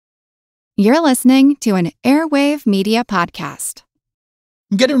You're listening to an Airwave Media Podcast.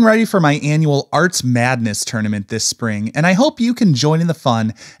 I'm getting ready for my annual Arts Madness tournament this spring, and I hope you can join in the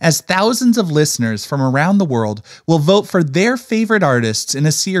fun as thousands of listeners from around the world will vote for their favorite artists in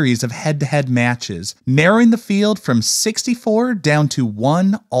a series of head-to-head matches, narrowing the field from 64 down to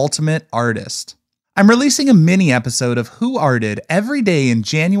one ultimate artist. I'm releasing a mini episode of Who Arted every day in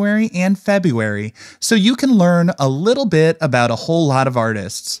January and February, so you can learn a little bit about a whole lot of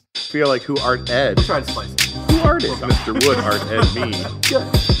artists. I feel like Who Art Ed. We'll try to spice it. Who Arted? Mr. Wood Art Ed me. Good.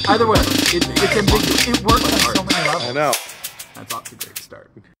 Either way, it's ambiguous. It works on so many levels. I know. That's off to a great start.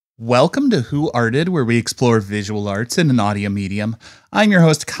 Welcome to Who Arted, where we explore visual arts in an audio medium. I'm your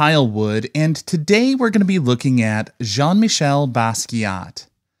host, Kyle Wood, and today we're going to be looking at Jean-Michel Basquiat.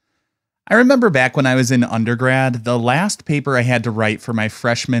 I remember back when I was in undergrad, the last paper I had to write for my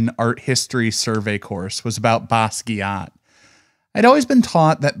freshman art history survey course was about Basquiat. I'd always been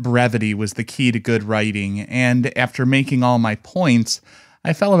taught that brevity was the key to good writing, and after making all my points,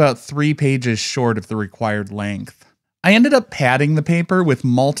 I fell about 3 pages short of the required length. I ended up padding the paper with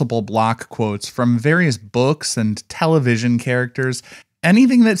multiple block quotes from various books and television characters,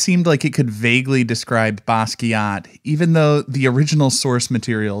 anything that seemed like it could vaguely describe Basquiat, even though the original source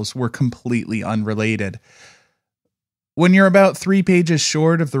materials were completely unrelated. When you're about 3 pages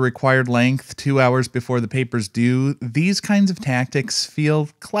short of the required length 2 hours before the paper's due, these kinds of tactics feel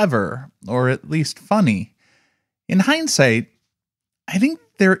clever, or at least funny. In hindsight, I think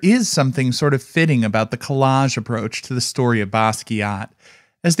there is something sort of fitting about the collage approach to the story of Basquiat,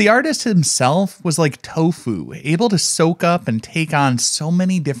 as the artist himself was like tofu, able to soak up and take on so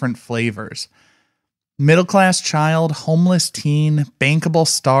many different flavors. Middle-class child, homeless teen, bankable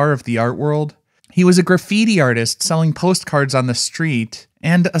star of the art world, he was a graffiti artist selling postcards on the street,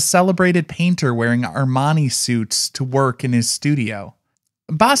 and a celebrated painter wearing armani suits to work in his studio.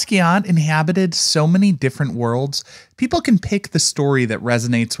 Basquiat inhabited so many different worlds, people can pick the story that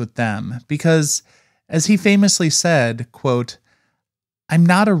resonates with them, because, as he famously said, quote, "I'm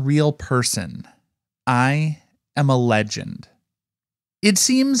not a real person. I am a legend." It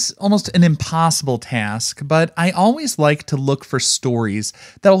seems almost an impossible task, but I always like to look for stories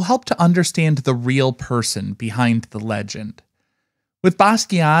that will help to understand the real person behind the legend. With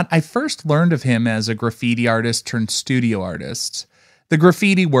Basquiat, I first learned of him as a graffiti artist turned studio artist. The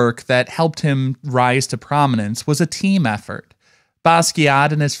graffiti work that helped him rise to prominence was a team effort.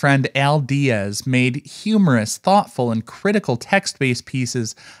 Basquiat and his friend Diaz made humorous, thoughtful, and critical text-based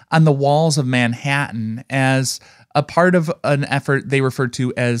pieces on the walls of Manhatten as a part of an effort they referred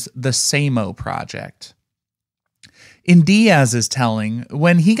to as the Samo Project. In Diaz's telling,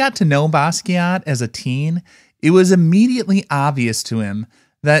 when he got to know Basquiat as a teen, it was immediately obvious to him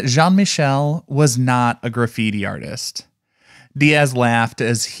that Jean-Michel was not a graffiti artist. Diaz laughed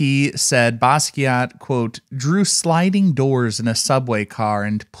as he said Basquiat, quote, "drew sliding doors in a subway car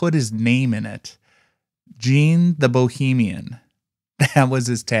and put his name in it. Jean the Bohemian." That was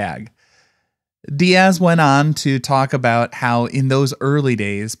his tag. Diaz went on to talk about how in those early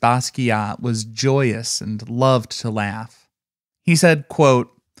days, Basquiat was joyous and loved to laugh. He said, quote,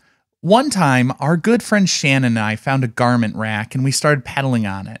 "One time, our good friend Shannon and I found a garment rack and we started pedaling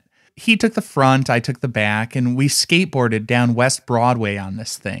on it. He took the front, I took the back, and we skateboarded down West Broadway on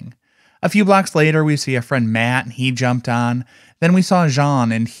this thing. A few blocks later, we see a friend Matt, and he jumped on. Then we saw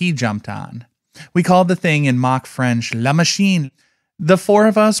Jean, and he jumped on. We called the thing in mock French, La Machine. The 4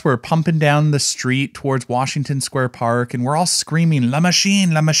 of us were pumping down the street towards Washington Square Park, and we're all screaming, La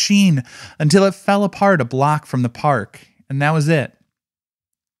Machine, until it fell apart a block from the park, and that was it."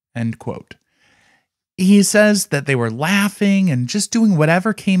 End quote. He says that they were laughing and just doing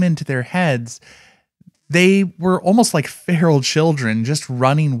whatever came into their heads. They were almost like feral children, just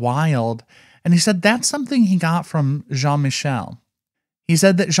running wild. And he said that's something he got from Jean-Michel. He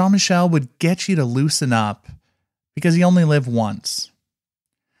said that Jean-Michel would get you to loosen up because he only lived once.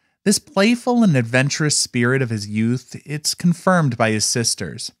 This playful and adventurous spirit of his youth, it's confirmed by his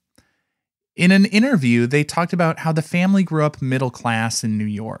sisters. In an interview, they talked about how the family grew up middle class in New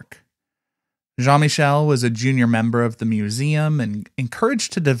York. Jean-Michel was a junior member of the museum and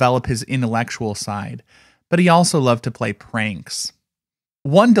encouraged to develop his intellectual side, but he also loved to play pranks.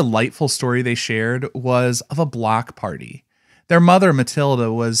 One delightful story they shared was of a block party. Their mother,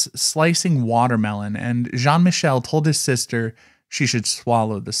 Matilda, was slicing watermelon, and Jean-Michel told his sister she should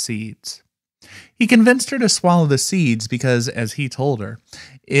swallow the seeds. He convinced her to swallow the seeds because, as he told her,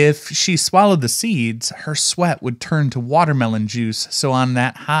 if she swallowed the seeds, her sweat would turn to watermelon juice, so on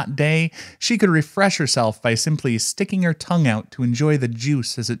that hot day, she could refresh herself by simply sticking her tongue out to enjoy the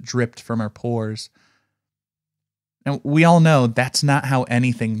juice as it dripped from her pores. And we all know that's not how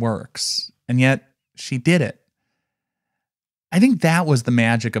anything works, and yet she did it. I think that was the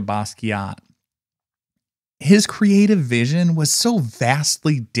magic of Basquiat. His creative vision was so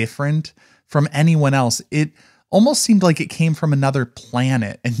vastly different from anyone else. It almost seemed like it came from another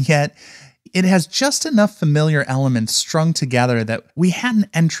planet, and yet it has just enough familiar elements strung together that we had an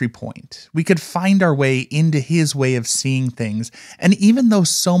entry point. We could find our way into his way of seeing things, and even though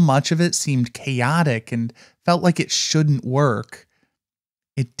so much of it seemed chaotic and felt like it shouldn't work,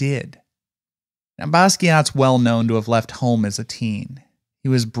 it did. Now, Basquiat's well known to have left home as a teen. He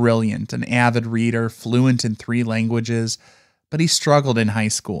was brilliant, an avid reader, fluent in 3 languages, but he struggled in high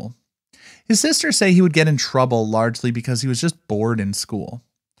school. His sisters say he would get in trouble largely because he was just bored in school.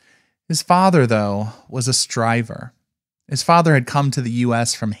 His father, though, was a striver. His father had come to the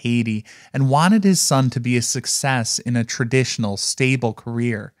U.S. from Haiti and wanted his son to be a success in a traditional, stable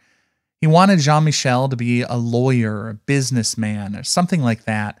career. He wanted Jean-Michel to be a lawyer or a businessman or something like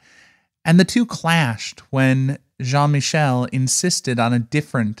that. And the two clashed when Jean-Michel insisted on a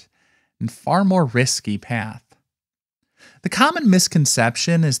different and far more risky path. The common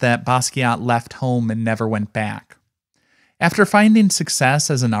misconception is that Basquiat left home and never went back. After finding success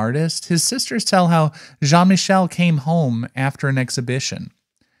as an artist, his sisters tell how Jean-Michel came home after an exhibition.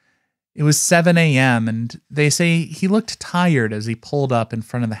 It was 7 a.m., and they say he looked tired as he pulled up in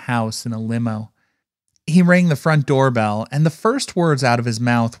front of the house in a limo. He rang the front doorbell, and the first words out of his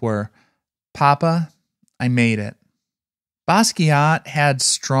mouth were, "Papa, I made it." Basquiat had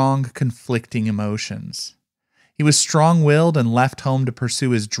strong, conflicting emotions. He was strong-willed and left home to pursue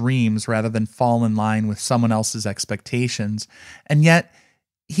his dreams rather than fall in line with someone else's expectations, and yet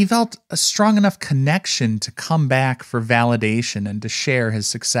he felt a strong enough connection to come back for validation and to share his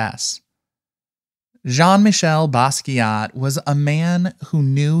success. Jean-Michel Basquiat was a man who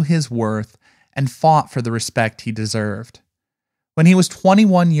knew his worth and fought for the respect he deserved. When he was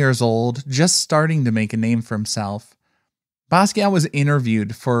 21 years old, just starting to make a name for himself, Basquiat was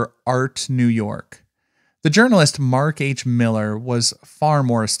interviewed for Art New York. The journalist Mark H. Miller was far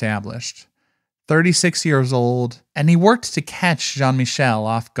more established, 36 years old, and he worked to catch Jean-Michel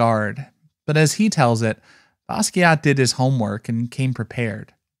off guard. But as he tells it, Basquiat did his homework and came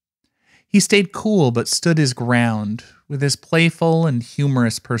prepared. He stayed cool but stood his ground with his playful and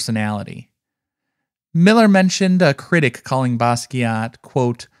humorous personality. Miller mentioned a critic calling Basquiat,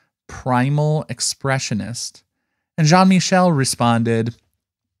 quote, primal expressionist, and Jean-Michel responded,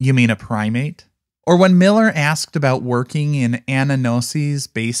 "You mean a primate?" Or when Miller asked about working in Anna Nosi's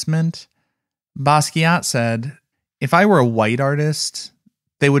basement, Basquiat said, "If I were a white artist,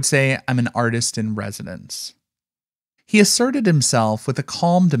 they would say I'm an artist in residence." He asserted himself with a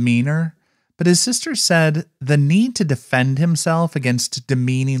calm demeanor, but his sister said the need to defend himself against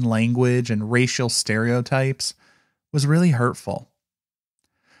demeaning language and racial stereotypes was really hurtful.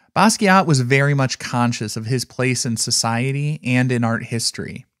 Basquiat was very much conscious of his place in society and in art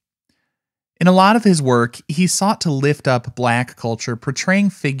history. In a lot of his work, he sought to lift up Black culture, portraying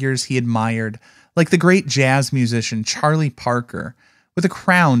figures he admired, like the great jazz musician Charlie Parker, with a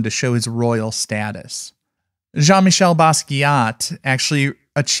crown to show his royal status. Jean-Michel Basquiat actually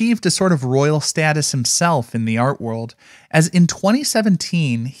achieved a sort of royal status himself in the art world, as in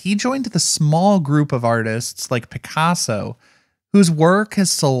 2017, he joined the small group of artists like Picasso, whose work has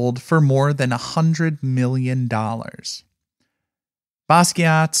sold for more than $100 million.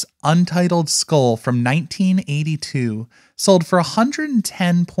 Basquiat's Untitled Skull from 1982 sold for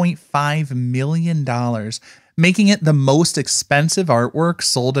 $110.5 million, making it the most expensive artwork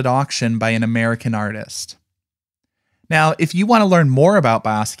sold at auction by an American artist. Now, if you want to learn more about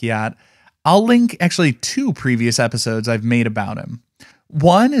Basquiat, I'll link actually 2 previous episodes I've made about him.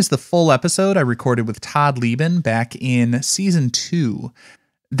 One is the full episode I recorded with Todd Lieben back in season 2.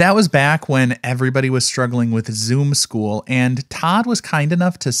 That was back when everybody was struggling with Zoom school, and Todd was kind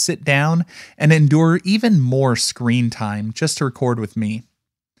enough to sit down and endure even more screen time just to record with me.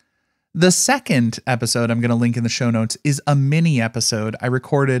 The second episode I'm going to link in the show notes is a mini episode I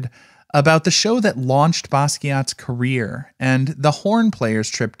recorded about the show that launched Basquiat's career and the Horn Players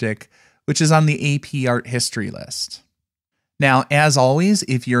triptych, which is on the AP Art History list. Now, as always,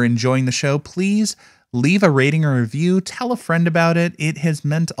 if you're enjoying the show, please leave a rating or review, tell a friend about it. It has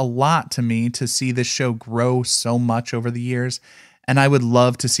meant a lot to me to see this show grow so much over the years, and I would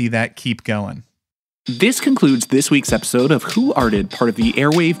love to see that keep going. This concludes this week's episode of Who Arted, part of the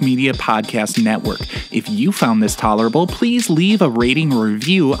Airwave Media Podcast Network. If you found this tolerable, please leave a rating or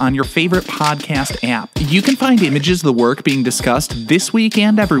review on your favorite podcast app. You can find images of the work being discussed this week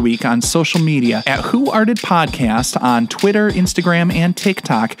and every week on social media at Who Arted Podcast on Twitter, Instagram, and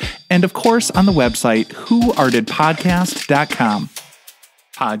TikTok, and of course on the website whoartedpodcast.com.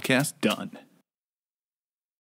 Podcast done.